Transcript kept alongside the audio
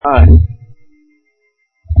Right.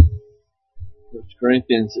 1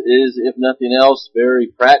 Corinthians is, if nothing else, very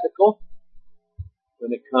practical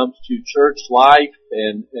when it comes to church life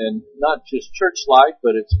and not just church life,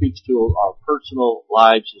 but it speaks to our personal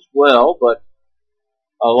lives as well. But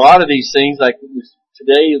a lot of these things, like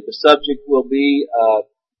today, the subject will be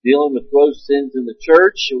dealing with gross sins in the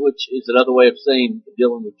church, which is another way of saying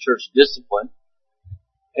dealing with church discipline.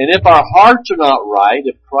 And if our hearts are not right,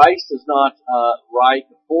 if Christ is not right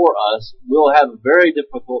before us, we'll have a very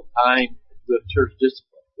difficult time with church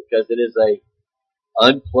discipline because it is a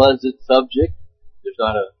unpleasant subject. There's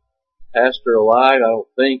not a pastor alive, I don't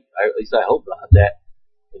think, at least I hope not, that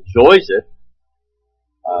enjoys it.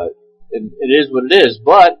 And it is what it is.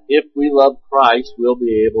 But if we love Christ, we'll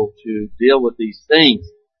be able to deal with these things.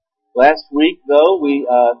 Last week, though, we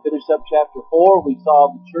finished up chapter 4. We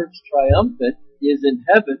saw the church triumphant is in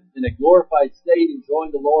heaven in a glorified state,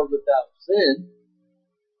 enjoying the Lord without sin.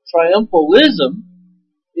 Triumphalism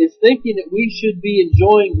is thinking that we should be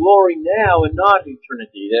enjoying glory now and not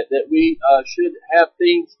eternity. That we should have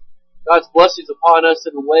things, God's blessings upon us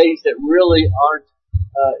in ways that really aren't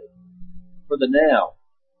for the now.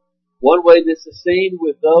 One way this is seen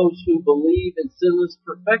with those who believe in sinless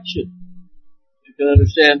perfection. You can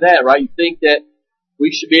understand that, right? You think that we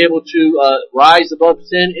should be able to rise above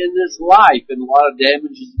sin in this life, and a lot of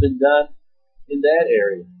damage has been done in that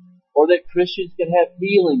area. Or that Christians can have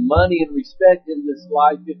healing, money, and respect in this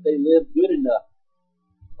life if they live good enough,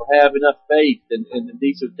 or have enough faith. And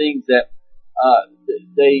these are things that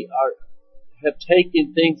they have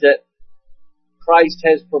taken things that Christ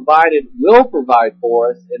has provided, will provide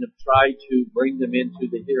for us, and have tried to bring them into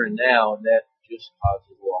the here and now, and that just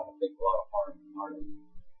causes a lot of harm and heartache.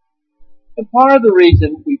 And part of the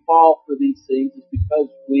reason we fall for these things is because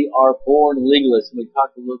we are born legalists, and we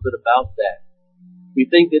talked a little bit about that. We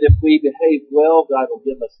think that if we behave well, God will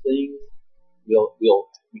give us things.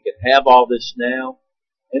 We can have all this now.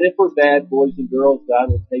 And if we're bad boys and girls, God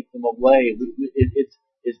will take them away.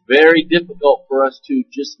 It's very difficult for us to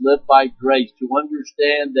just live by grace, to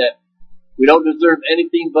understand that we don't deserve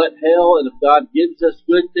anything but hell, and if God gives us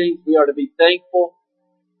good things, we are to be thankful.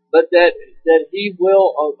 But that He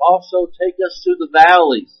will also take us through the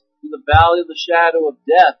valleys, through the valley of the shadow of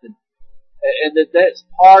death, and that's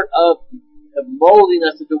part of molding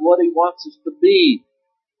us into what He wants us to be.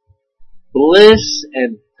 Bliss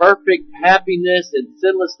and perfect happiness and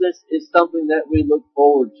sinlessness is something that we look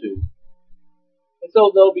forward to. And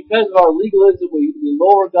so, though, because of our legalism, we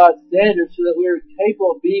lower God's standards so that we're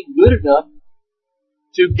capable of being good enough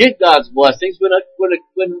to get God's blessings,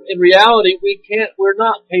 when in reality we're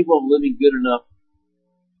not capable of living good enough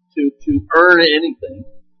to earn anything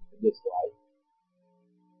in this life.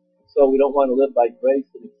 So we don't want to live by grace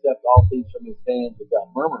and accept all things from His hand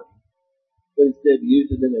without murmuring, but instead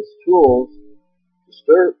using them as tools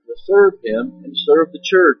to serve Him and serve the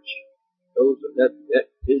church. That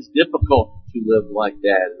is difficult to live like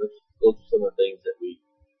that. Those are some of the things that we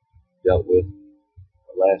dealt with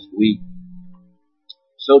last week.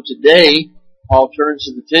 So today, Paul turns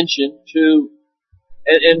his attention to,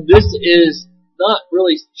 and this is not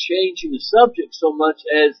really changing the subject so much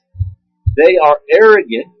as they are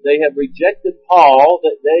arrogant. They have rejected Paul,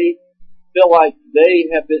 that they feel like they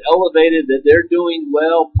have been elevated, that they're doing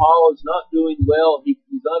well. Paul is not doing well. He's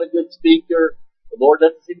not a good speaker. The Lord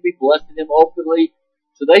doesn't seem to be blessing him openly.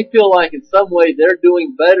 So they feel like in some way they're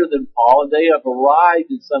doing better than Paul, and they have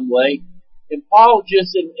arrived in some way. And Paul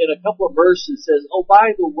just in a couple of verses says, oh,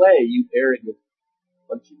 by the way, you arrogant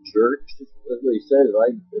bunch of jerks. That's what he said,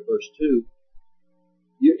 right? In verse 2.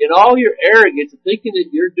 In all your arrogance, thinking that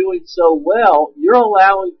you're doing so well, you're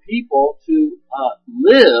allowing people to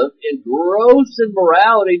live in gross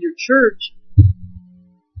immorality in your church.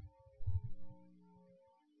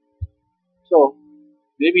 So,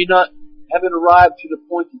 maybe not haven't arrived to the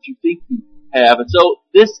point that you think you have. And so,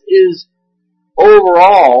 this is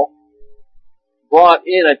overall brought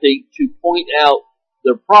in, I think, to point out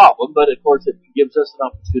the problem, but of course it gives us an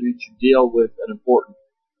opportunity to deal with an important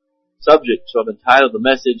subject. So I've entitled the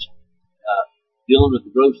message, Dealing with the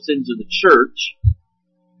Gross Sins of the Church,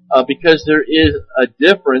 because there is a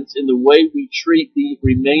difference in the way we treat the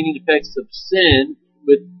remaining effects of sin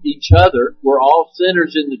with each other. We're all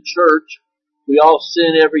sinners in the church. We all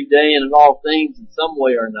sin every day and in all things in some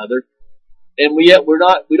way or another. And we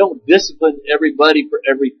don't discipline everybody for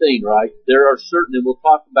everything, right? There are certain, and we'll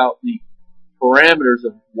talk about the parameters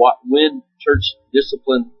of when church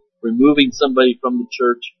discipline, removing somebody from the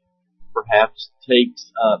church, perhaps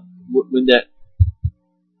takes, when that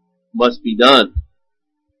must be done.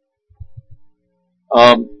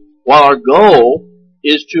 While our goal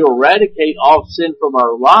is to eradicate all sin from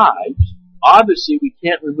our lives. Obviously, we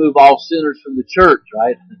can't remove all sinners from the church,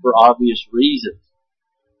 right? For obvious reasons.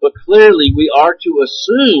 But clearly, we are to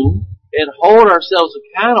assume and hold ourselves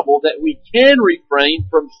accountable that we can refrain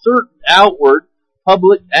from certain outward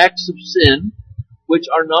public acts of sin which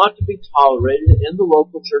are not to be tolerated in the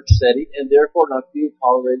local church setting and therefore not to be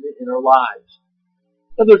tolerated in our lives.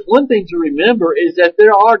 Now, there's one thing to remember is that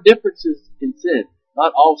there are differences in sin.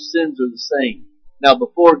 Not all sins are the same. Now,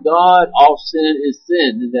 before God, all sin is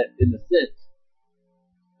sin in a sense.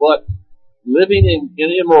 But living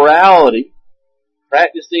in immorality,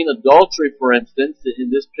 practicing adultery, for instance,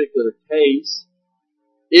 in this particular case,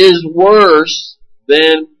 is worse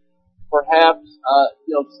than perhaps,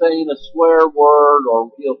 saying a swear word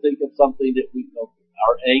or, think of something that we,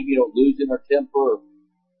 our anger, losing our temper or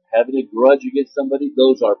having a grudge against somebody.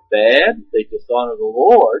 Those are bad. They dishonor the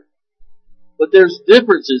Lord. But there's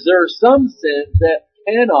differences. There are some sins that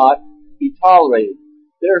cannot be tolerated.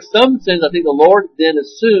 There are some sins, I think the Lord then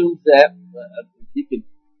assumes that He can,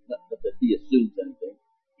 not that He assumes anything.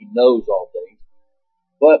 He knows all things.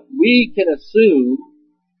 But we can assume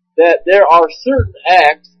that there are certain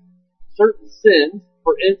acts, certain sins,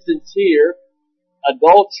 for instance here,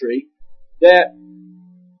 adultery, that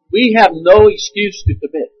we have no excuse to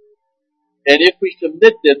commit. And if we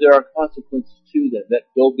commit them, there are consequences to them that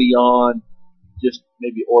go beyond just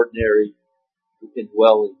maybe ordinary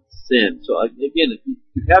indwelling sin. So again,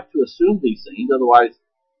 you have to assume these things, otherwise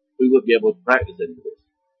we wouldn't be able to practice any of this.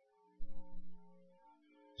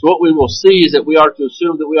 So what we will see is that we are to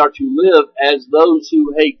assume that we are to live as those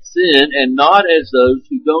who hate sin and not as those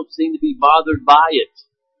who don't seem to be bothered by it.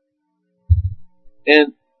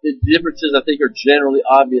 And the differences, I think, are generally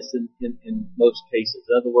obvious in most cases.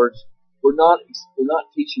 In other words, we're not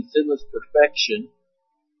teaching sinless perfection,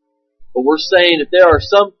 but we're saying that there are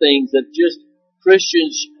some things that just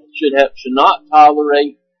Christians should not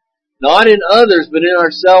tolerate, not in others, but in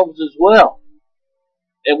ourselves as well.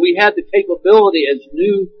 And we have the capability as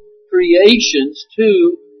new creations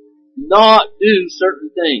to not do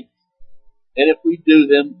certain things. And if we do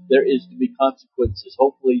them, there is to be consequences,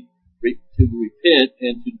 hopefully to repent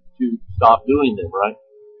and to stop doing them, right?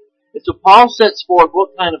 And so Paul sets forth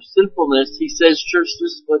what kind of sinfulness he says church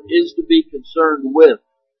discipline is to be concerned with.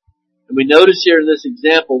 And we notice here in this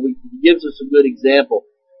example, he gives us a good example.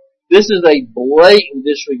 This is a blatant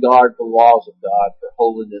disregard for the laws of God, for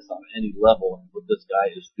holiness on any level, and what this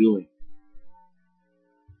guy is doing.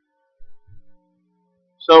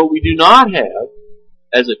 So we do not have,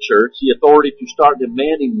 as a church, the authority to start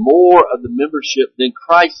demanding more of the membership than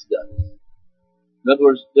Christ does. In other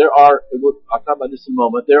words, I'll talk about this in a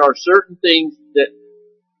moment, there are certain things that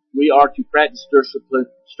we are to practice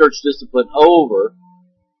church discipline over,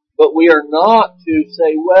 but we are not to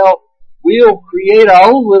say, well, we'll create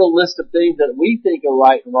our own little list of things that we think are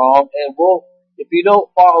right and wrong, and if you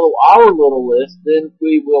don't follow our little list, then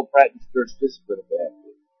we will practice church discipline if we have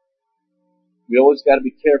to. We always got to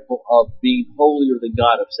be careful of being holier than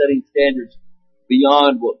God, of setting standards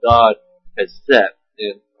beyond what God has set,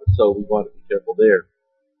 and so we want to be careful there.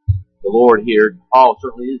 The Lord here, Paul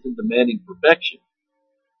certainly isn't demanding perfection,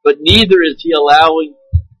 but neither is he allowing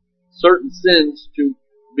certain sins to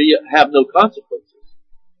have no consequences.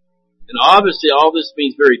 And obviously all this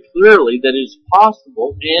means very clearly that it is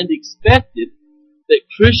possible and expected that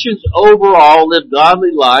Christians overall live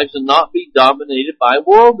godly lives and not be dominated by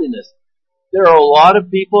worldliness. There are a lot of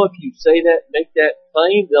people, if you say that, make that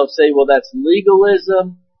claim, they'll say, well, that's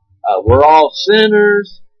legalism, we're all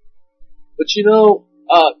sinners. But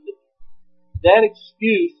that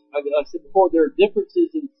excuse, like I said before, there are differences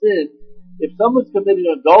in sin. If someone's committed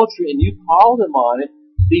adultery and you call them on it,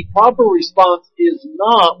 the proper response is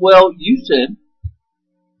not, well, you sinned.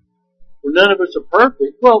 Well, none of us are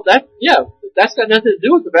perfect. Well, that's got nothing to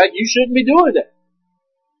do with the fact you shouldn't be doing that.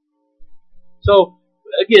 So,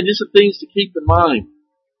 again, these are things to keep in mind.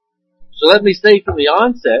 So let me say from the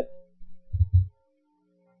onset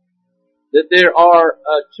that there are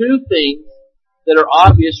two things that are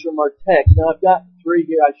obvious from our text. Now, I've got three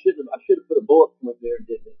here. I should have put a bullet point there,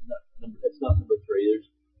 didn't I? That's not number three. There's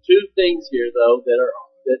two things here, though,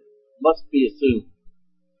 that must be assumed.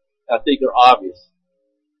 I think are obvious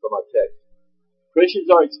from our text. Christians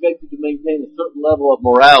are expected to maintain a certain level of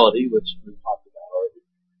morality, which we've talked about already.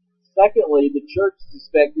 Secondly, the church is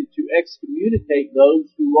expected to excommunicate those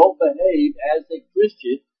who won't behave as a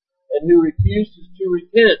Christian and who refuses to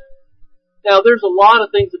repent. Now, there's a lot of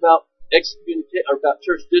things about about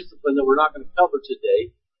church discipline that we're not going to cover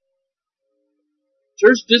today.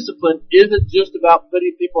 Church discipline isn't just about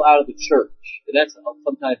putting people out of the church. And that's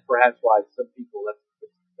sometimes perhaps why some people,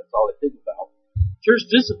 that's all they think about. Church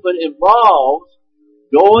discipline involves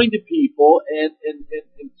going to people and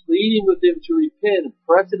pleading with them to repent and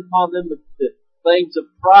pressing upon them the things of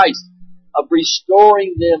Christ, of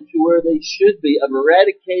restoring them to where they should be, of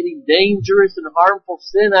eradicating dangerous and harmful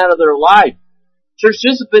sin out of their life. Church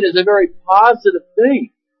discipline is a very positive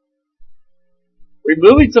thing.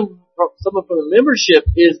 Removing someone from the membership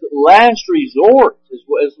is the last resort,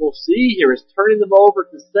 as we'll see here, is turning them over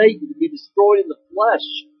to Satan to be destroyed in the flesh.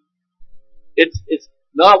 It's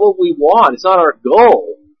not what we want. It's not our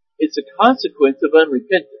goal. It's a consequence of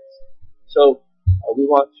unrepentance. So we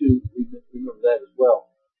want to remember that as well.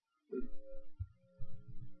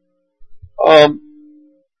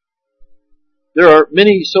 There are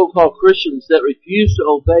many so-called Christians that refuse to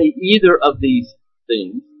obey either of these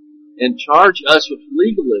things and charge us with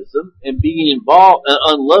legalism and being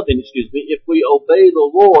unloving, if we obey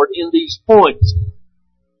the Lord in these points.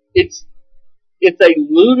 It's a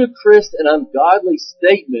ludicrous and ungodly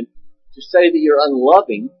statement to say that you're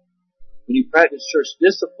unloving when you practice church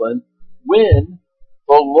discipline, when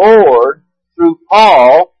the Lord, through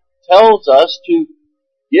Paul, tells us to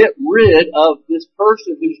get rid of this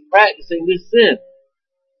person who's practicing this sin.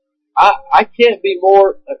 I can't be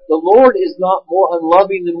more, the Lord is not more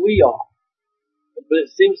unloving than we are. But it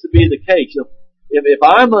seems to be the case. If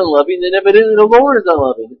I'm unloving, then evidently the Lord is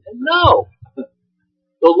unloving. And no.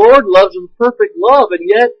 The Lord loves in perfect love, and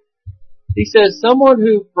yet He says someone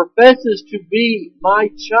who professes to be my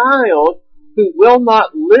child, who will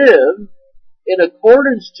not live in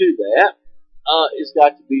accordance to that, is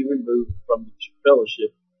got to be removed from the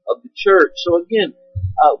fellowship of the church. So again,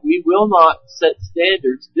 we will not set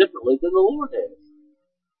standards differently than the Lord has.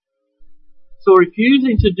 So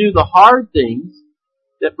refusing to do the hard things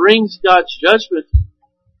that brings God's judgment,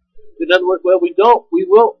 in other words, we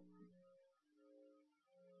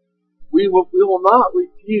will not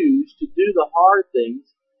refuse to do the hard things,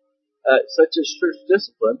 such as church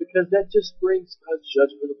discipline, because that just brings God's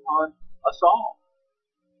judgment upon us all.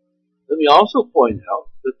 Let me also point out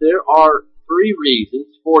that there are 3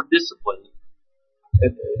 reasons for discipline.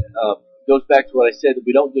 And it goes back to what I said, that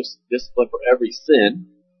we don't just discipline for every sin.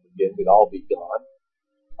 Again, we'd all be gone.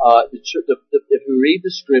 If you read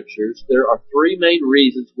the Scriptures, there are 3 main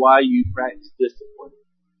reasons why you practice discipline.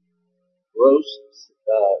 Gross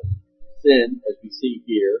sin, as we see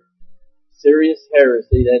here. Serious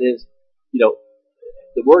heresy, that is,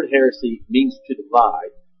 the word heresy means to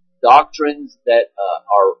divide. Doctrines that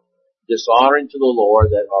are dishonoring to the Lord,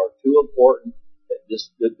 that are too important,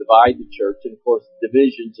 that divide the church, and of course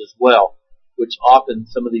divisions as well, which often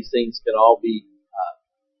some of these things can all be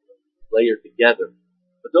layered together.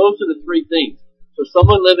 But those are the 3 things. So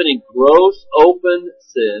someone living in gross, open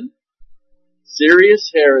sin,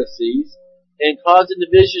 serious heresies, and causing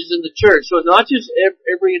divisions in the church. So it's not just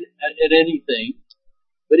every and anything,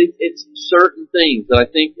 but it's certain things that I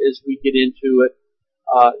think as we get into it,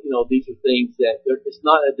 these are things that it's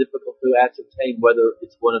not that difficult to ascertain whether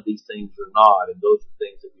it's one of these things or not, and those are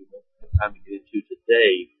things that we won't have time to get into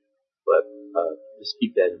today, but just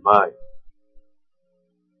keep that in mind.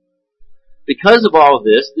 Because of all of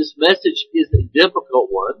this message is a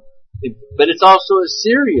difficult one, but it's also a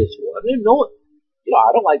serious one. And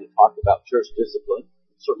I don't like to talk about church discipline,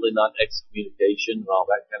 certainly not excommunication and all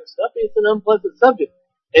that kind of stuff. It's an unpleasant subject.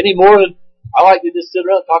 Any more than I like to just sit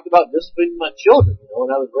around and talk about disciplining my children.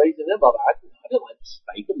 When I was raising them up, I didn't like to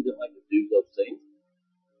spank them, didn't like to do those things.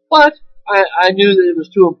 But I knew that it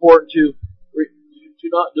was too important to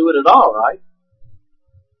not do it at all, right?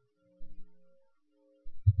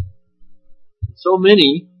 So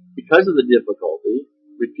many, because of the difficulty,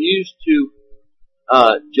 refuse to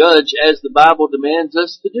judge as the Bible demands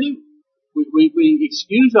us to do. We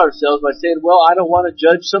excuse ourselves by saying, well, I don't want to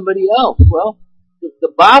judge somebody else. Well,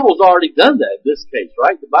 the Bible's already done that in this case,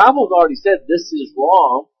 right? The Bible's already said this is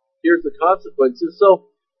wrong. Here's the consequences. So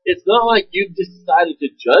it's not like you've just decided to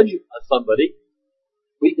judge somebody.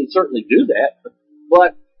 We can certainly do that,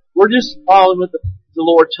 but we're just following what the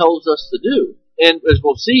Lord tells us to do. And as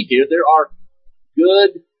we'll see here, there are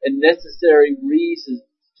good and necessary reasons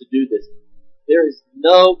to do this. There is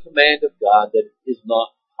no command of God that is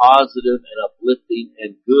not positive and uplifting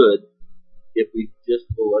and good if we just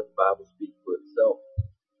will let the Bible speak for itself.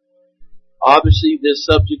 Obviously, this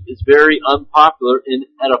subject is very unpopular in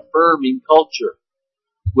an affirming culture.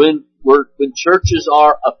 When churches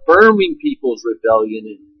are affirming people's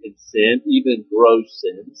rebellion and sin, even gross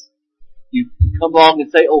sins, you come along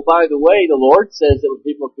and say, oh, by the way, the Lord says that when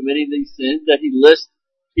people are committing these sins that He lists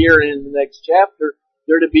here in the next chapter,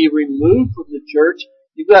 they're to be removed from the church.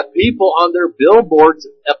 You've got people on their billboards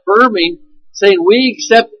affirming, saying, we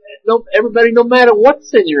accept everybody no matter what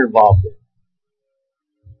sin you're involved in.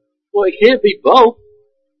 Well, it can't be both.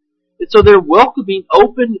 And so they're welcoming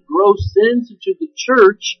open, gross sins into the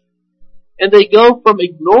church, and they go from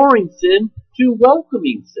ignoring sin to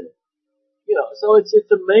welcoming sin. So it's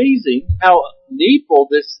amazing how needful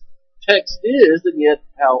this text is, and yet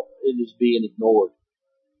how it is being ignored.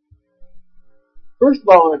 First of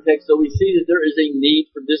all, in our text, though, we see that there is a need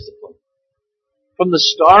for discipline. From the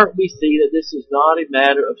start, we see that this is not a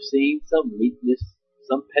matter of seeing some weakness,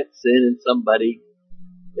 some pet sin in somebody.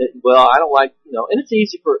 Well, I don't like, and it's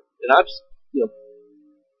easy and I've,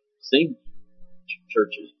 seen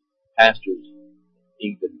churches, pastors,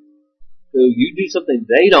 even, who you do something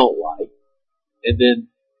they don't like, and then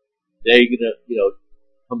they're gonna,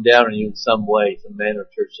 come down on you in some way, some manner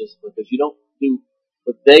of church discipline, because you don't do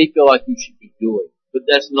what they feel like you should be doing. But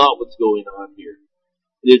that's not what's going on here.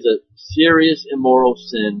 It is a serious immoral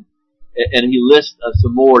sin, and he lists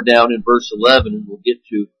some more down in verse 11, and we'll get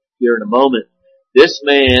to here in a moment. This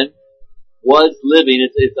man was living,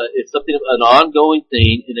 it's something of an ongoing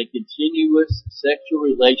thing, in a continuous sexual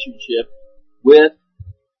relationship with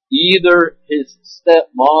either his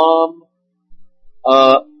stepmom,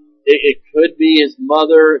 it could be his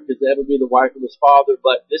mother, because that would be the wife of his father,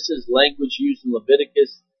 but this is language used in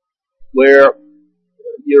Leviticus where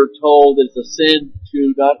you're told it's a sin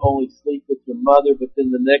to not only sleep with your mother, but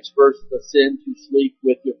then the next verse is a sin to sleep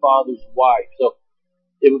with your father's wife. So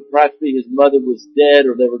it would perhaps be his mother was dead,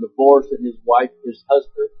 or they were divorced, and his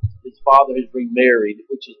father has remarried,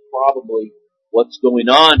 which is probably what's going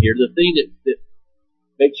on here. The thing that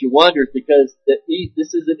makes you wonder is because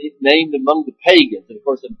this isn't named among the pagans. And of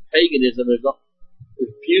course in paganism there's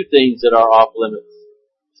few things that are off limits,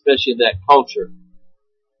 especially in that culture.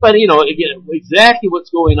 But again, exactly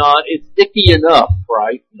what's going on, it's icky enough,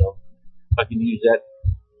 right? If I can use that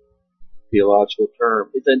theological term.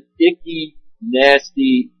 It's an icky,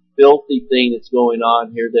 nasty, filthy thing that's going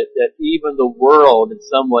on here that even the world in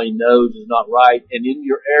some way knows is not right. And in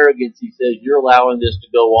your arrogance, he says, you're allowing this to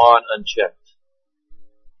go on unchecked.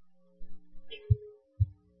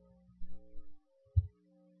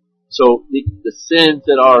 So the sins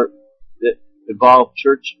that involve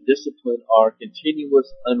church discipline are continuous,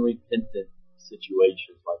 unrepentant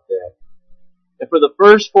situations like that. And for the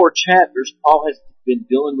first 4 chapters, Paul has been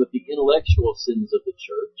dealing with the intellectual sins of the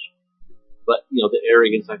church, but the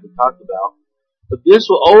arrogance like we talked about. But this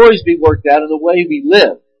will always be worked out in the way we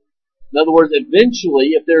live. In other words,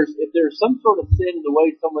 eventually, if there's some sort of sin in the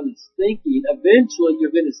way someone is thinking, eventually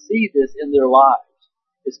you're going to see this in their lives.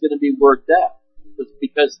 It's going to be worked out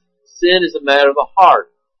because sin is a matter of the heart.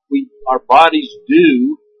 Our bodies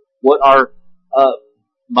do what our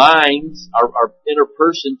minds, our inner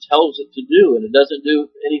person tells it to do, and it doesn't do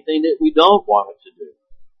anything that we don't want it to do.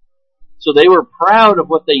 So they were proud of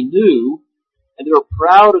what they knew, and they were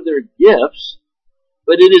proud of their gifts,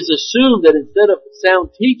 but it is assumed that instead of sound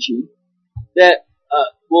teaching that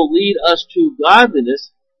will lead us to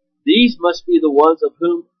godliness, these must be the ones of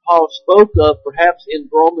whom Paul spoke of perhaps in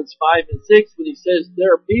Romans 5 and 6 when he says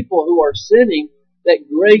there are people who are sinning that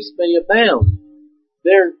grace may abound.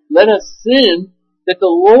 Let us sin that the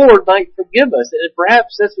Lord might forgive us. And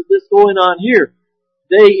perhaps that's what's going on here.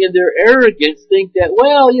 They, in their arrogance, think that,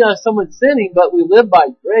 someone's sinning, but we live by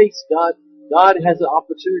grace. God has an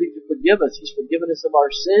opportunity to forgive us. He's forgiven us of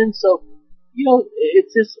our sins. So, it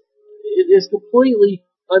is completely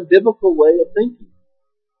unbiblical way of thinking.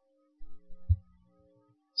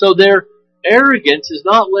 So their arrogance has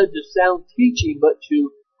not led to sound teaching, but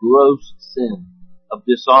to gross sin of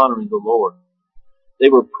dishonoring the Lord. They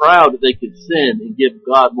were proud that they could sin and give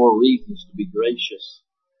God more reasons to be gracious.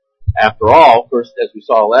 After all, of course, as we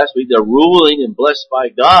saw last week, they're ruling and blessed by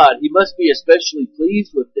God. He must be especially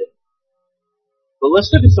pleased with them. But let's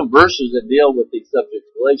look at some verses that deal with these subjects.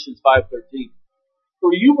 Galatians 5:13. For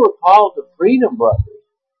you were called to freedom, brothers.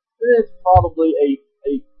 It's probably a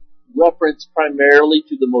reference primarily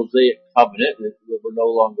to the Mosaic covenant that we're no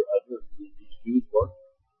longer under, these Jews were.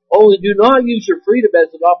 Only do not use your freedom as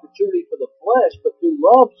an opportunity for the flesh, but through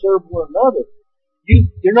love serve one another.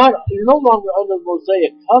 You're no longer under the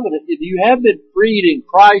Mosaic covenant. If you have been freed in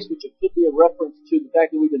Christ, which could be a reference to the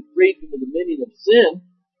fact that we've been freed from the dominion of sin,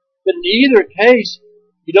 but in either case,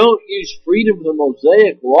 you don't use freedom from the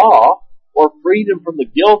Mosaic law or freedom from the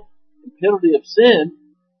guilt and penalty of sin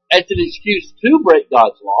as an excuse to break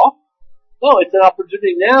God's law. No, it's an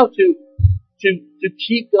opportunity now to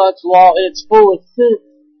keep God's law in its fullest sense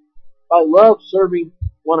by love serving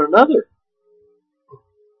one another.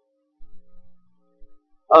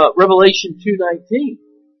 Revelation 2:19.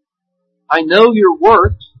 I know your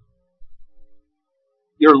works,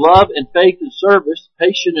 your love and faith and service,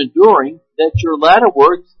 patient enduring, that your latter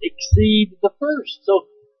works exceed the first. So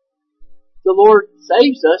the Lord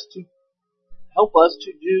saves us to help us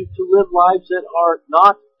to live lives that are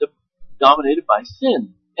not dominated by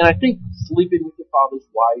sin. And I think sleeping with your father's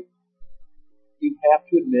wife, you have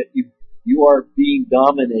to admit you are being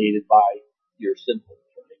dominated by your sinfulness,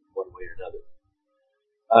 right, one way or another.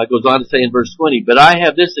 It goes on to say in verse 20, "But I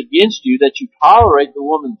have this against you, that you tolerate the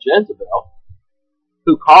woman Jezebel,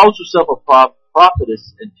 who calls herself a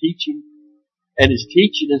prophetess and is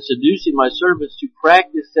teaching and seducing my servants to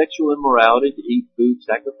practice sexual immorality, to eat food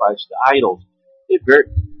sacrificed to idols."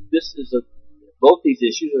 Both these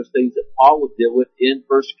issues are things that Paul would deal with in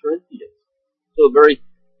 1 Corinthians. So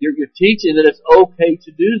you're teaching that it's okay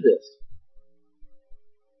to do this.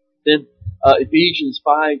 Then Ephesians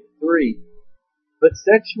 5:3, "But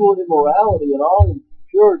sexual immorality and all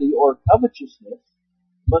impurity or covetousness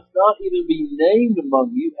must not even be named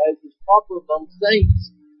among you, as is proper among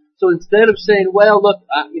saints." So instead of saying, well, look,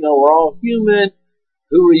 we're all human,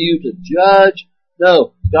 who are you to judge?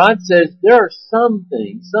 No, God says there are some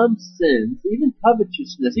things, some sins, even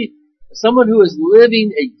covetousness. Someone who is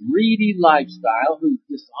living a greedy lifestyle, who's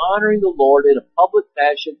dishonoring the Lord in a public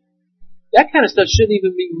fashion, that kind of stuff shouldn't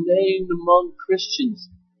even be named among Christians.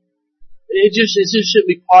 It just shouldn't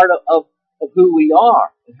be part of who we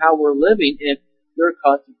are and how we're living, and there are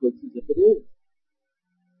consequences if it is.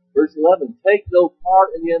 Verse 11, "Take no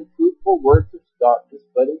part in the unfruitful works of darkness,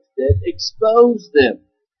 but instead expose them."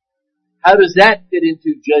 How does that fit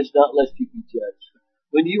into judge not lest you be judged?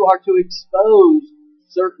 When you are to expose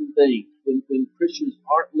certain things, when Christians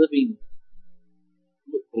aren't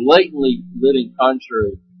blatantly living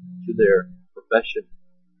contrary to their profession.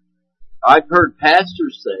 I've heard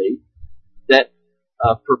pastors say that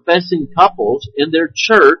professing couples in their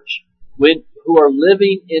church, who are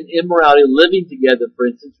living in immorality, living together, for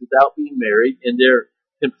instance, without being married, and they're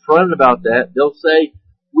confronted about that, they'll say,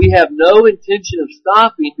 "We have no intention of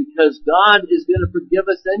stopping because God is going to forgive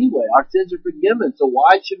us anyway. Our sins are forgiven, so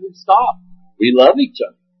why should we stop? We love each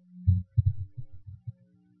other."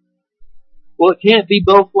 Well, it can't be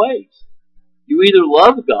both ways. You either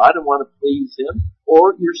love God and want to please Him,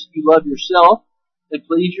 or you love yourself and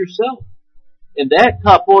please yourself. And that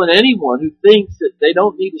couple and anyone who thinks that they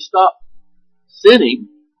don't need to stop sinning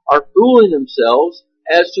are fooling themselves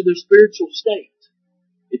as to their spiritual state.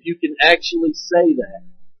 If you can actually say that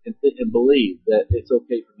and believe that it's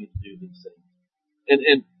okay for me to do these things.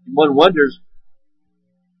 And one wonders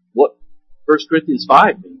what 1 Corinthians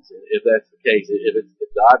 5 means, if that's the case.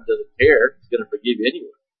 If God doesn't care, He's going to forgive you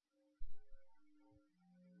anyway.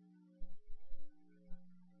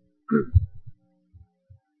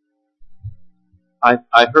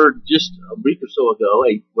 I heard just a week or so ago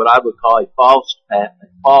what I would call a false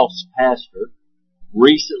pastor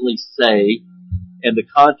recently say, in the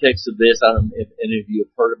context of this, I don't know if any of you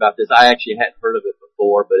have heard about this. I actually hadn't heard of it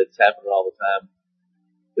before, but it's happening all the time.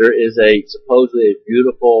 There is supposedly a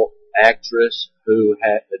beautiful actress who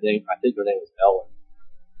had the name, I think her name was Ellen,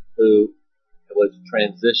 who was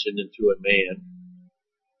transitioned into a man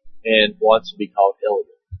and wants to be called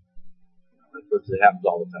Elegant. Of course, it happens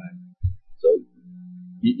all the time. So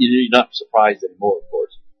you're not surprised anymore, of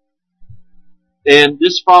course. And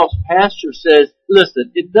this false pastor says,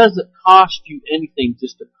 listen, it doesn't cost you anything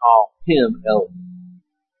just to call him Elegant.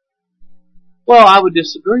 Well, I would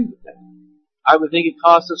disagree with that. I would think it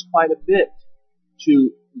costs us quite a bit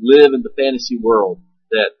to live in the fantasy world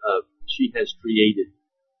that she has created.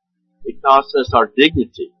 It costs us our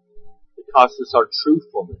dignity. It costs us our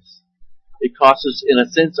truthfulness. It costs us, in a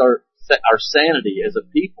sense, our sanity as a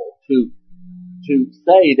people to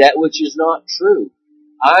say that which is not true.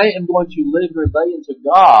 I am going to live in rebellion to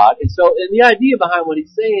God. And the idea behind what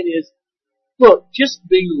he's saying is, look, just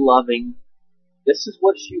be loving. This is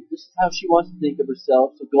how she wants to think of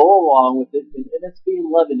herself, so go along with it, and that's being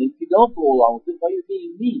loving. And if you don't go along with it, well, you're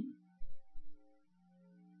being mean.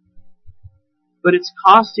 But it's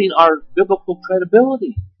costing our biblical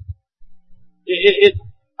credibility.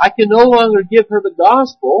 I can no longer give her the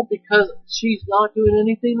gospel because she's not doing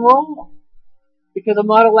anything wrong. Because I'm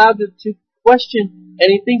not allowed to question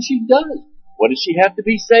anything she does. What does she have to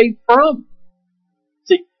be saved from?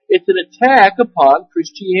 See, it's an attack upon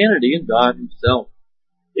Christianity and God Himself.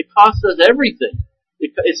 It costs us everything.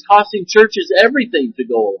 It's costing churches everything to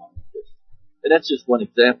go along with this. And that's just one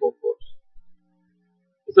example, of course.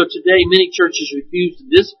 So today, many churches refuse to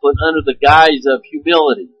discipline under the guise of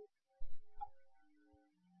humility.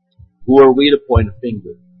 Who are we to point a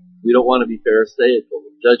finger? We don't want to be pharisaical,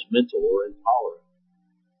 judgmental, or intolerant.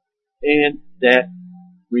 And that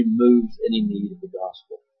removes any need of the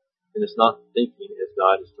gospel. And it's not thinking as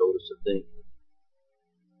God has told us to think.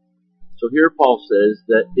 So here Paul says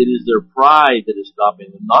that it is their pride that is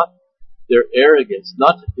stopping them, not their arrogance,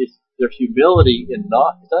 not that it's their humility and it's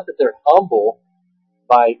not that they're humble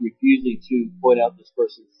by refusing to point out this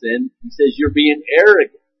person's sin. He says you're being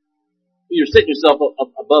arrogant. You're setting yourself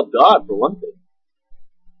above God, for one thing.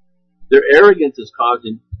 Their arrogance is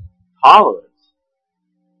causing tolerance.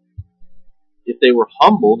 If they were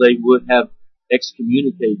humble, they would have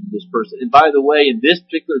excommunicated this person. And by the way, in this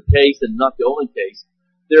particular case, and not the only case,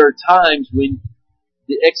 there are times when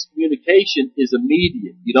the excommunication is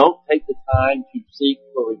immediate. You don't take the time to seek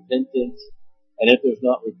for repentance, and if there's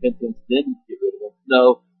not repentance, then get rid of them.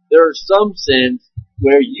 No, there are some sins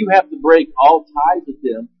where you have to break all ties with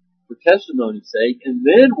them for testimony's sake, and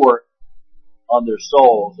then work on their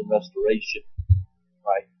souls and restoration.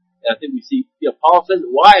 Right? And I think we see, Paul says,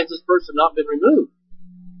 why has this person not been removed?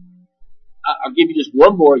 I'll give you just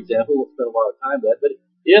one more example. We'll spend a lot of time on that. But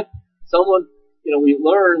if someone, we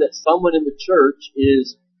learn that someone in the church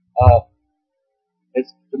has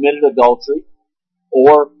committed adultery,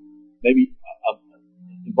 or maybe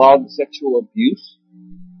involved in sexual abuse,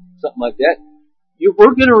 something like that,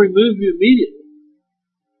 we're going to remove you immediately.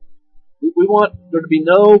 We want there to be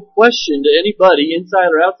no question to anybody inside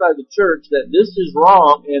or outside the church that this is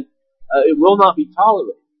wrong, and it will not be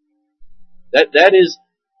tolerated. That is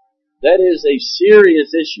a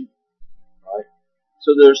serious issue, right?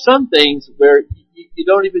 So there are some things where you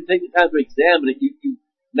don't even take the time to examine it.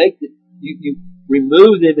 You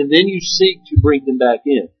remove them, and then you seek to bring them back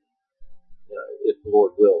in, if the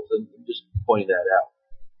Lord wills. And I'm just pointing that out.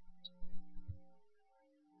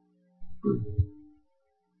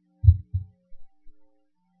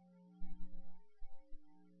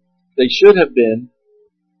 They should have been.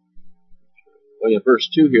 Verse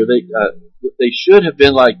 2 here. They should have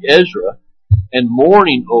been like Ezra and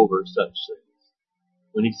mourning over such things.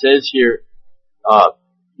 When he says here,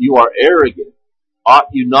 you are arrogant, ought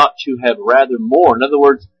you not to have rather mourned? In other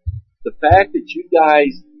words, the fact that you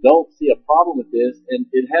guys don't see a problem with this, and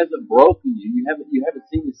it hasn't broken you, you haven't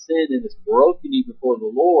seen the sin and it's broken you before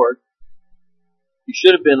the Lord, you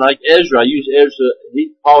should have been like Ezra. I use Ezra,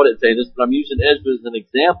 Paul didn't say this, but I'm using Ezra as an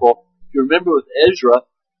example. If you remember with Ezra,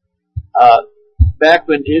 back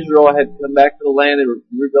when Israel had come back to the land, they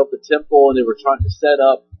rebuilt the temple and they were trying to set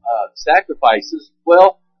up sacrifices.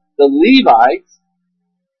 Well, the Levites,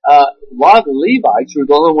 a lot of the Levites, who were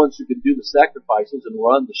the only ones who could do the sacrifices and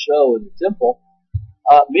run the show in the temple,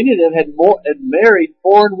 many of them had married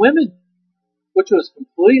foreign women, which was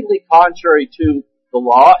completely contrary to the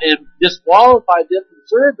law and disqualified them from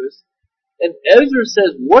service. And Ezra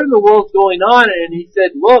says, what in the world's going on? And he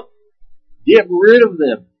said, look, get rid of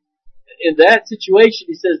them. In that situation,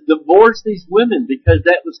 he says, divorce these women, because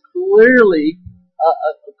that was clearly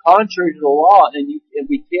contrary to the law, and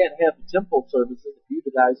we can't have the temple services if you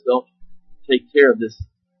guys don't take care of this.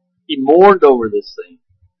 He mourned over this thing.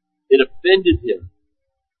 It offended him.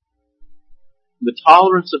 The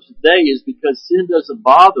tolerance of today is because sin doesn't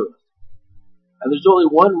bother us. And there's only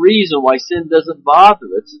one reason why sin doesn't bother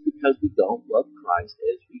us, is because we don't love Christ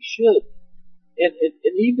as we should. And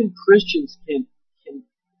even Christians can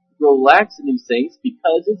grow lax in these things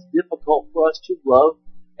because it's difficult for us to love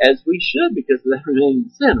as we should because of that remaining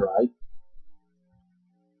sin, right?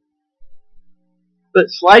 But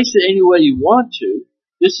slice it any way you want to,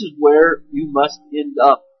 this is where you must end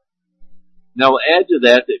up. Now add to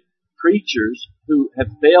that preachers who have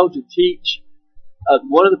failed to teach,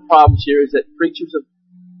 one of the problems here is that preachers have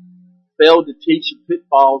failed to teach the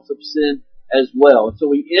pitfalls of sin as well. And so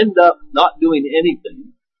we end up not doing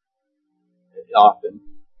anything often.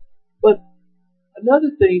 But another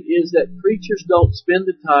thing is that preachers don't spend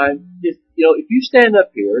the time, if you stand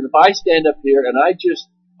up here, and if I stand up here and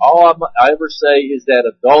all I ever say is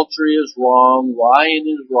that adultery is wrong, lying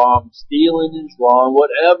is wrong, stealing is wrong,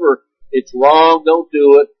 whatever, it's wrong, don't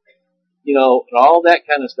do it, and all that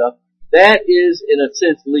kind of stuff, that is, in a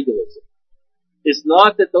sense, legalism. It's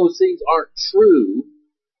not that those things aren't true,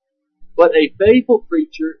 but a faithful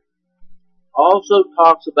preacher also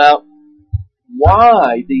talks about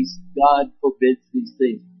why God forbids these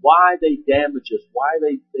things, why they damage us, why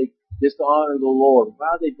they dishonor the Lord,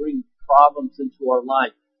 why they bring problems into our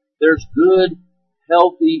life. There's good,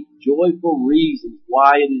 healthy, joyful reasons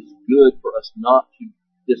why it is good for us not to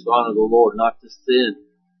dishonor the Lord, not to sin.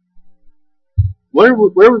 Where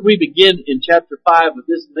would we begin in chapter 5 of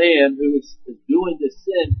this man who is doing this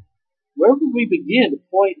sin? Where would we begin to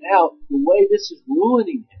point out the way this is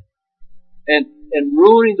ruining him and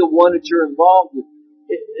ruining the one that you're involved with?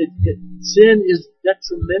 Sin is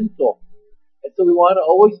detrimental. And so we want to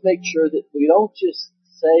always make sure that we don't just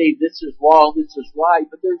say this is wrong, this is right,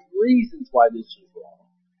 but there's reasons why this is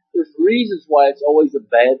wrong. There's reasons why it's always a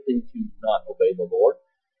bad thing to not obey the Lord.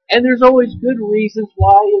 And there's always good reasons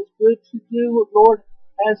why it's good to do what the Lord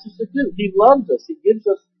has us to do. He loves us. He gives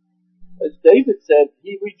us, as David said,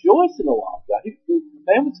 he rejoiced in the law of God. The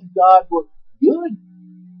commandments of God were good.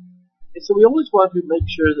 And so we always want to make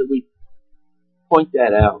sure that we point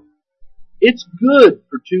that out. It's good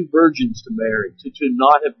for two virgins to marry, to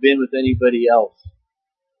not have been with anybody else.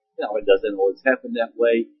 Now, it doesn't always happen that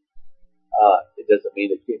way. It doesn't mean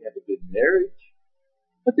they can't have a good marriage.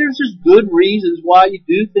 But there's just good reasons why you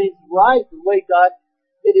do things right, the way God,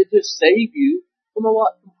 it just save you from a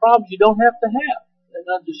lot of problems you don't have to have. And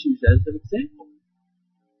I'll just use that as an example.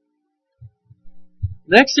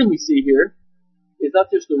 Next thing we see here is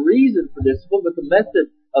not just the reason for discipline, but the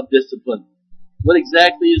method of discipline. What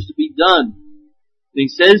exactly is to be done? And he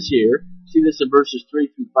says here, see this in verses 3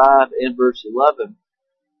 through 5 and verse 11,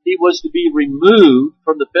 he was to be removed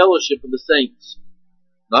from the fellowship of the saints.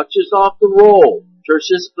 Not just off the roll. Church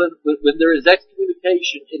discipline, when there is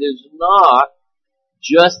excommunication, it is not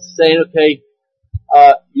just saying, okay,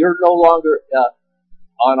 you're no longer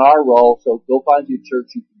on our roll, so go find you a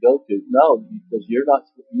church you can go to. No, because you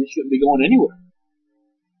shouldn't be going anywhere.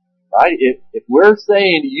 Right? If we're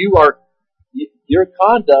saying your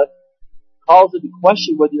conduct calls into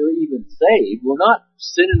question whether you're even saved, we're not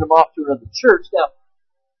sending them off to another church. Now,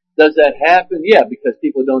 does that happen? Yeah, because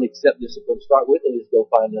people don't accept discipline to start with. They just go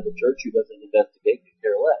find another church who doesn't investigate and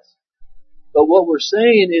care less. But what we're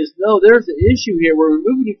saying is, no, there's an issue here. We're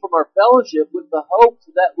removing you from our fellowship with the hopes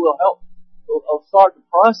that will help, will start the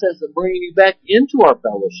process of bringing you back into our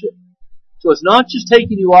fellowship. So it's not just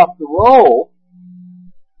taking you off the roll.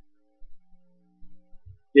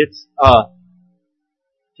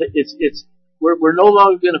 We're no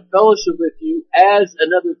longer going to fellowship with you as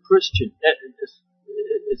another Christian,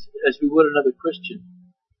 as we would another Christian.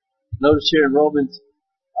 Notice here in Romans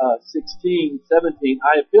 16:17,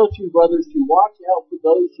 I appeal to you, brothers, to watch out for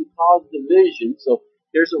those who cause division. So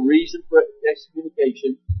here's a reason for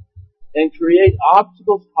excommunication, and create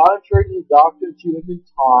obstacles contrary to the doctrines you have been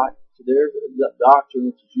taught. So there's the doctrine,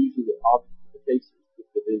 which is usually the obstacle in the case of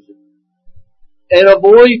division, and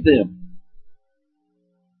avoid them.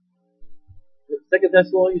 2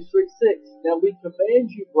 Thessalonians 3:6. Now we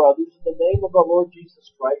command you, brothers, in the name of our Lord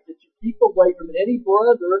Jesus Christ, that you keep away from any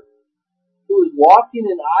brother who is walking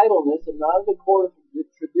in idleness and not in accord with the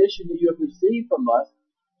tradition that you have received from us,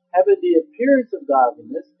 having the appearance of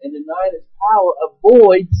godliness and denying its power.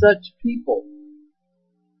 Avoid such people.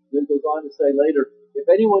 Then goes on to say later,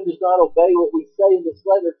 if anyone does not obey what we say in this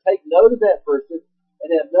letter, take note of that person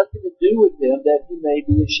and have nothing to do with him, that he may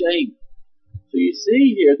be ashamed. So you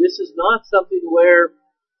see here, this is not something where,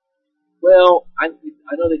 well, I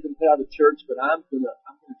know they've been put out of church, but I'm gonna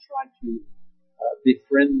try to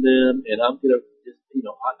befriend them, and I'm gonna just,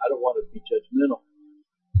 I don't want to be judgmental.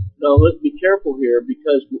 No, let's be careful here,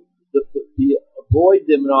 because the avoid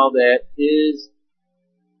them and all that is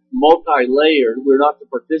multi-layered. We're not to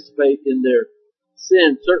participate in their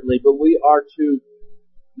sin, certainly, but we are to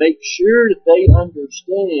make sure that they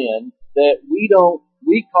understand that we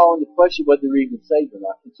call into question whether they're even saved or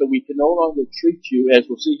not. And so we can no longer treat you, as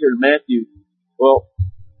we'll see here in Matthew,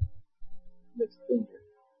 next thing here.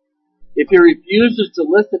 If he refuses to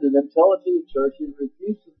listen to them, tell it to the church. If he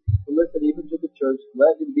refuses to listen even to the church,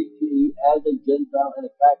 let him be to you as a Gentile and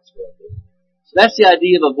a tax collector. So that's the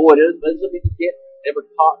idea of avoidance. It doesn't mean you can't ever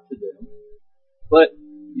talk to them. But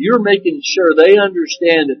you're making sure they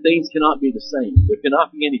understand that things cannot be the same. There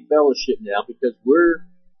cannot be any fellowship now, because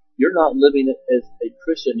you're not living as a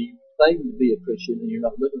Christian. You claim to be a Christian and you're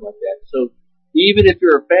not living like that. So even if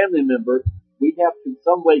you're a family member, we have to in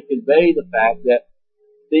some way convey the fact that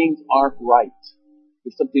things aren't right.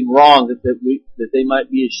 There's something wrong, that they might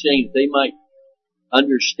be ashamed. They might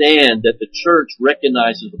understand that the church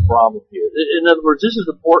recognizes the problem here. In other words, this is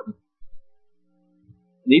important.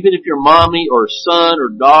 And even if your mommy or son or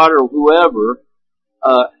daughter or whoever,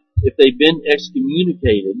 if they've been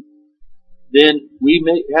excommunicated, then we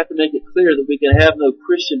have to make it clear that we can have no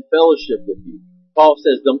Christian fellowship with you. Paul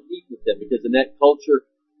says don't eat with them, because in that culture,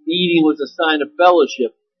 eating was a sign of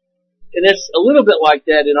fellowship. And it's a little bit like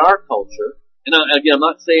that in our culture. And again, I'm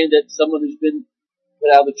not saying that someone who's been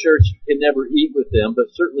put out of the church can never eat with them,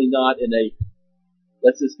 but certainly not in a,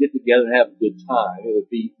 let's just get together and have a good time. It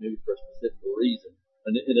would be maybe for a specific reason.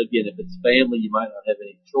 And again, if it's family, you might not have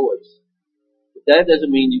any choice. But that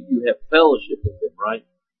doesn't mean you have fellowship with them, right?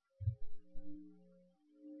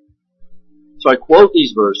 So I quote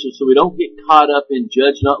these verses so we don't get caught up in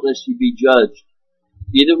judge not lest you be judged.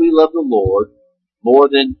 Either we love the Lord more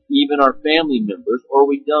than even our family members, or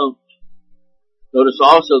we don't. Notice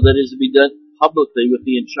also that it is to be done publicly with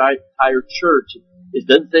the entire church. It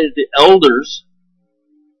doesn't say that the elders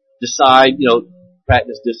decide,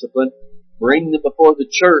 practice discipline, bring them before the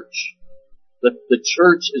church. The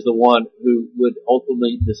church is the one who would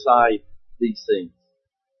ultimately decide these things.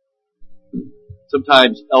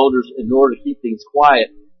 Sometimes elders, in order to keep things quiet,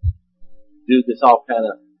 do this all kind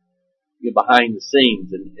of behind the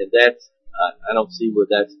scenes, and that's I don't see where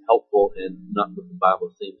that's helpful and not what the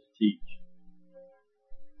Bible seems to teach.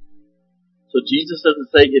 So Jesus doesn't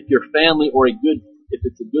say if your family if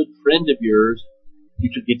it's a good friend of yours, you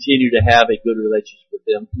should continue to have a good relationship with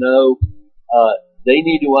them. No, they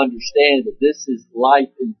need to understand that this is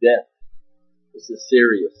life and death. This is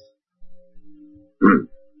serious.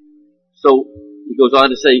 So he goes on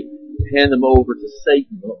to say, hand them over to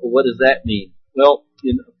Satan. Well, what does that mean? Well,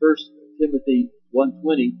 in 1 Timothy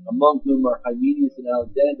 1:20, among whom are Hymenaeus and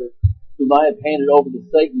Alexander, whom I have handed over to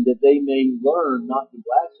Satan that they may learn not to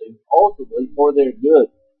blaspheme, ultimately for their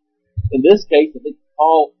good. In this case, I think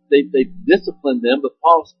Paul, they've disciplined them, but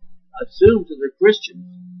Paul assumes that they're Christians.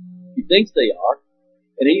 He thinks they are.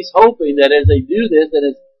 And he's hoping that as they do this, and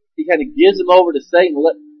as he kind of gives them over to Satan,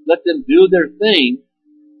 let them do their thing,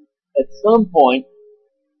 at some point,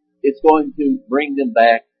 it's going to bring them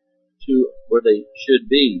back to where they should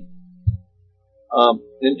be.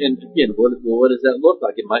 And again, what does that look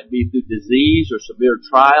like? It might be through disease or severe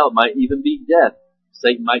trial. It might even be death.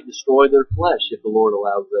 Satan might destroy their flesh if the Lord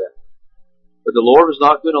allows that. But the Lord is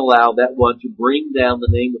not going to allow that one to bring down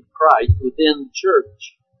the name of Christ within the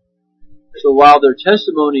church. So while their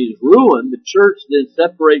testimony is ruined, the church then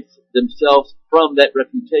separates themselves from that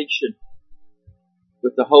reputation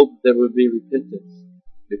with the hope that there would be repentance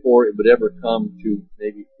before it would ever come to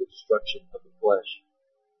maybe the destruction of the flesh.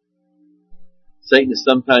 Satan is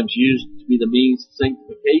sometimes used to be the means of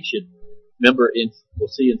sanctification. Remember, we'll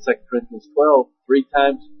see in 2 Corinthians 12, 3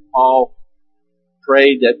 times Paul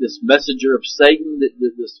prayed that this messenger of Satan, that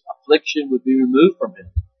this affliction would be removed from him.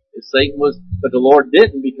 But the Lord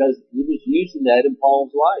didn't, because he was using that in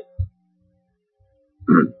Paul's life.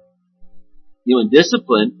 In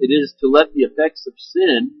discipline, it is to let the effects of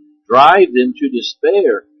sin drive them to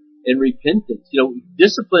despair and repentance.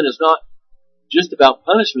 Discipline is not just about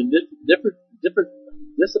punishment. Different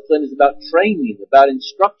discipline is about training, about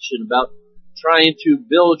instruction, about trying to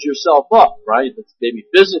build yourself up, right? It's maybe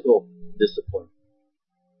physical discipline.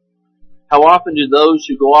 How often do those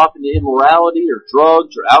who go off into immorality or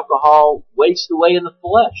drugs or alcohol waste away in the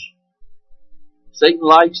flesh? Satan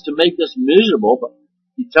likes to make us miserable, but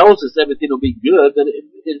he tells us everything will be good, but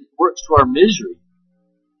it works to our misery.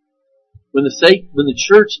 When the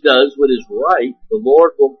church does what is right, the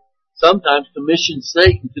Lord will sometimes commission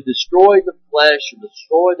Satan to destroy the flesh or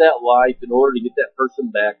destroy that life in order to get that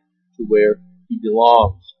person back to where he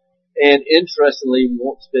belongs. And interestingly, we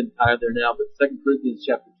won't spend time there now, but 2 Corinthians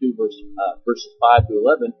chapter 2 verses 5 to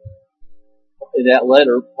 11, in that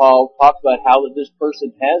letter, Paul talks about how that this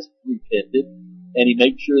person has repented, and he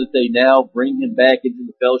makes sure that they now bring him back into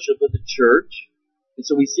the fellowship of the church. And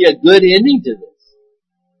so we see a good ending to this.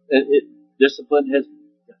 And discipline has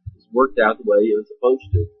worked out the way it was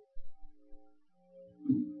supposed to.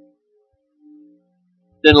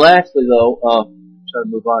 Then lastly, though, try to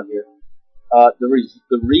move on here.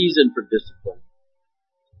 The reason for discipline.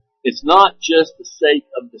 It's not just the sake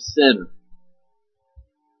of the sinner.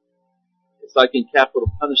 It's like in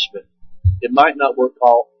capital punishment. It might not work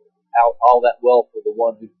out all that well for the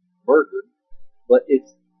one who murdered, but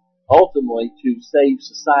it's ultimately to save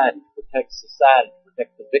society, protect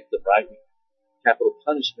the victim, right? Capital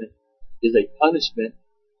punishment is a punishment,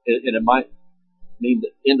 and it might mean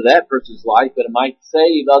the end of that person's life, but it might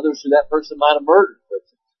save others who that person might have murdered, for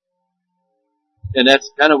instance. And that's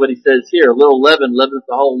kind of what he says here. A little leaven leaveneth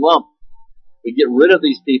the whole lump. We get rid of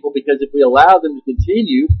these people because if we allow them to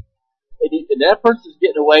continue, and that person's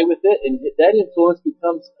getting away with it, and that influence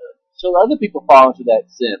becomes, so other people fall into that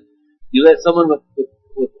sin. You let someone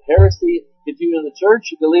with heresy continue in the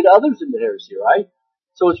church, you can lead others into heresy, right?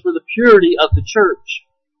 So it's for the purity of the church.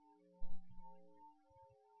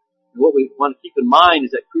 And what we want to keep in mind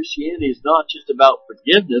is that Christianity is not just about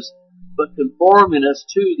forgiveness, but conforming us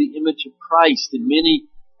to the image of Christ. And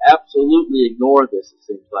many absolutely ignore this, it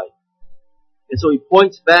seems like. And so he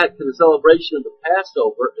points back to the celebration of the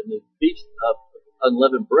Passover and the Feast of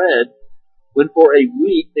Unleavened Bread, when for a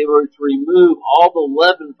week they were to remove all the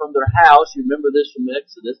leaven from their house. You remember this from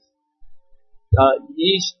Exodus.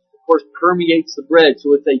 Yeast, of course, permeates the bread,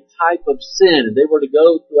 so it's a type of sin. And they were to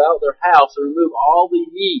go throughout their house and remove all the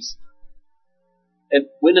yeast. And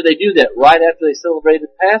when did they do that? Right after they celebrated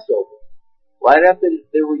Passover. Right after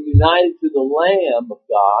they were united to the Lamb of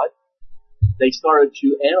God, they started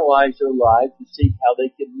to analyze their lives to see how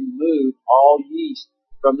they could remove all yeast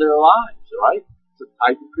from their lives, right? It's a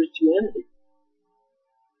type of Christianity.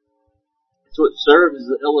 So it serves as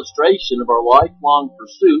an illustration of our lifelong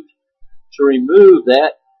pursuit to remove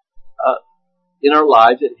that in our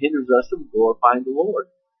lives that hinders us from glorifying the Lord.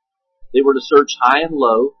 They were to search high and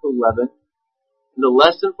low for leaven. And the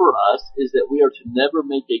lesson for us is that we are to never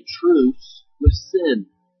make a truce with sin.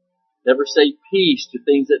 Never say peace to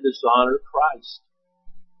things that dishonor Christ.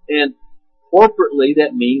 And corporately,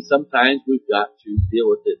 that means sometimes we've got to deal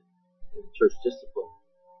with it in church discipline.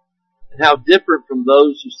 And how different from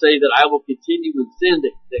those who say that I will continue in sin,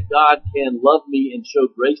 that God can love me and show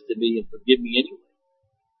grace to me and forgive me anyway.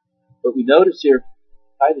 But we notice here,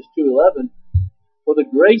 Titus 2:11, for the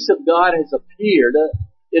grace of God has appeared,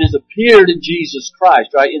 it has appeared in Jesus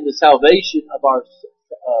Christ, right, in the salvation of our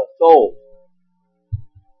souls.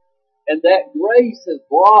 And that grace has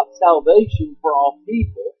brought salvation for all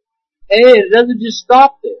people, and it doesn't just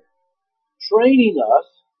stop there, training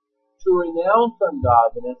us to renounce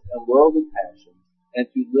ungodliness and worldly passions,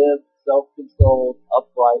 and to live self-controlled,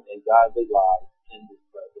 upright, and godly lives in this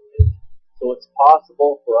present age. So it's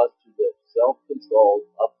possible for us to live self-controlled,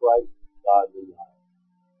 upright, godly lives.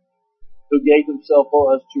 Who gave himself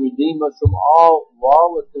for us to redeem us from all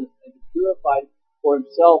lawlessness and to purify for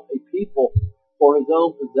himself a people for his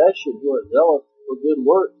own possession who are zealous for good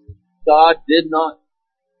works. God did not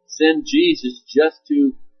send Jesus just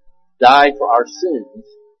to die for our sins.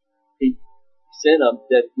 He sent him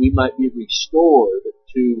that we might be restored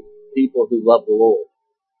to people who love the Lord,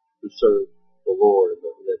 who serve the Lord. And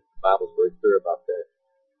the Bible's very clear about that.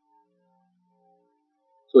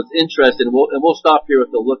 So it's interesting, and we'll stop here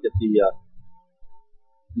with a look at the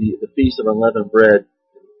Feast of Unleavened Bread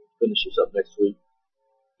and finish this up next week.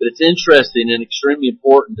 But it's interesting and extremely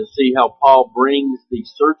important to see how Paul brings the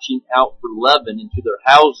searching out for leaven into their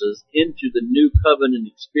houses into the new covenant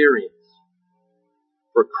experience.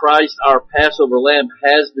 For Christ, our Passover lamb,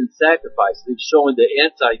 has been sacrificed. He's showing the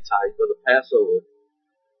antitype of the Passover.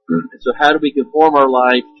 And so how do we conform our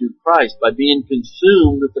life to Christ? By being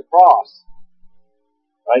consumed with the cross.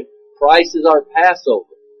 Right? Christ is our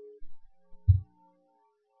Passover.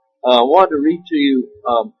 I wanted to read to you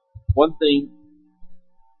one thing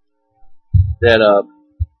that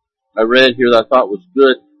I read here that I thought was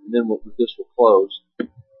good, and then this will close.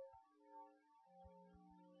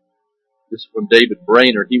 This is from David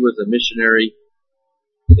Brainerd. He was a missionary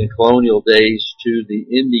in colonial days to the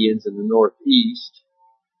Indians in the Northeast.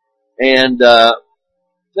 And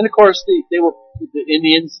then of course they were, the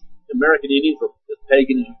Indians, American Indians were as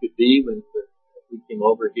pagan as you could be when we came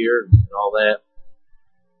over here and all that.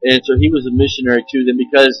 And so he was a missionary to them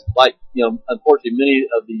because, like, unfortunately many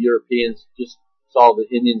of the Europeans just saw the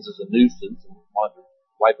Indians as a nuisance and wanted to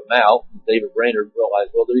wipe them out. And David Brainerd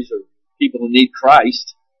realized, well, these are people who need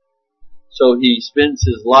Christ. So he spends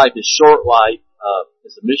his life, his short life,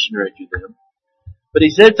 as a missionary to them. But he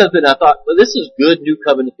said something, I thought, well, this is good New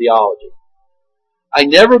Covenant theology. I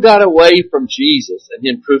never got away from Jesus and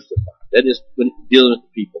Him crucified. That is, when dealing with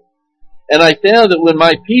the people. And I found that when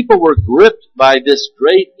my people were gripped by this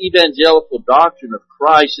great evangelical doctrine of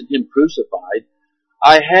Christ and Him crucified,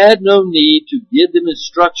 I had no need to give them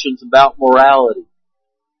instructions about morality.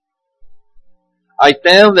 I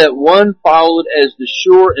found that one followed as the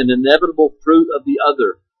sure and inevitable fruit of the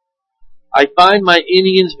other. I find my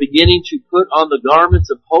Indians beginning to put on the garments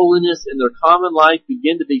of holiness, and their common life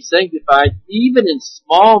begin to be sanctified even in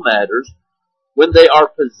small matters when they are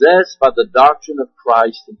possessed by the doctrine of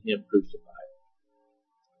Christ and Him crucified.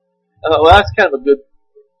 Well, that's kind of a good,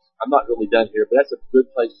 I'm not really done here, but that's a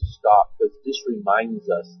good place to stop, because this reminds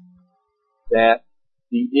us that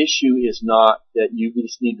the issue is not that you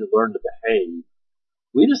just need to learn to behave.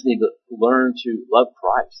 We just need to learn to love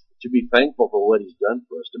Christ, to be thankful for what He's done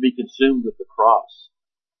for us, to be consumed with the cross.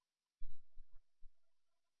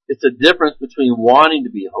 It's a difference between wanting to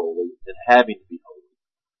be holy and having to be holy.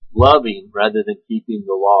 Loving rather than keeping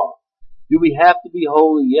the law. Do we have to be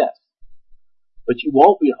holy? Yes. But you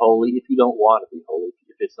won't be holy if you don't want to be holy,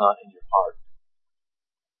 if it's not in your heart.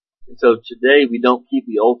 And so today we don't keep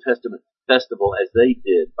the Old Testament festival as they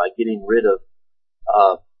did by getting rid of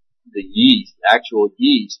the yeast, actual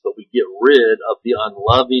yeast, but we get rid of the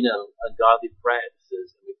unloving and ungodly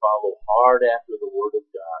practices, and we follow hard after the Word of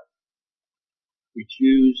God. We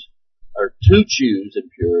choose, or to choose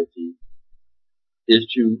impurity is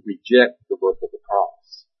to reject the work of the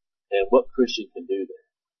cross. And what Christian can do that?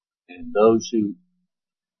 And those who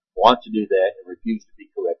want to do that and refuse to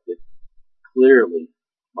be corrected clearly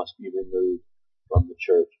must be removed from the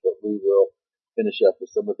church. But we will finish up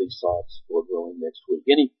with some of these thoughts for growing next week.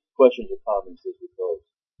 Any questions or comments as we close?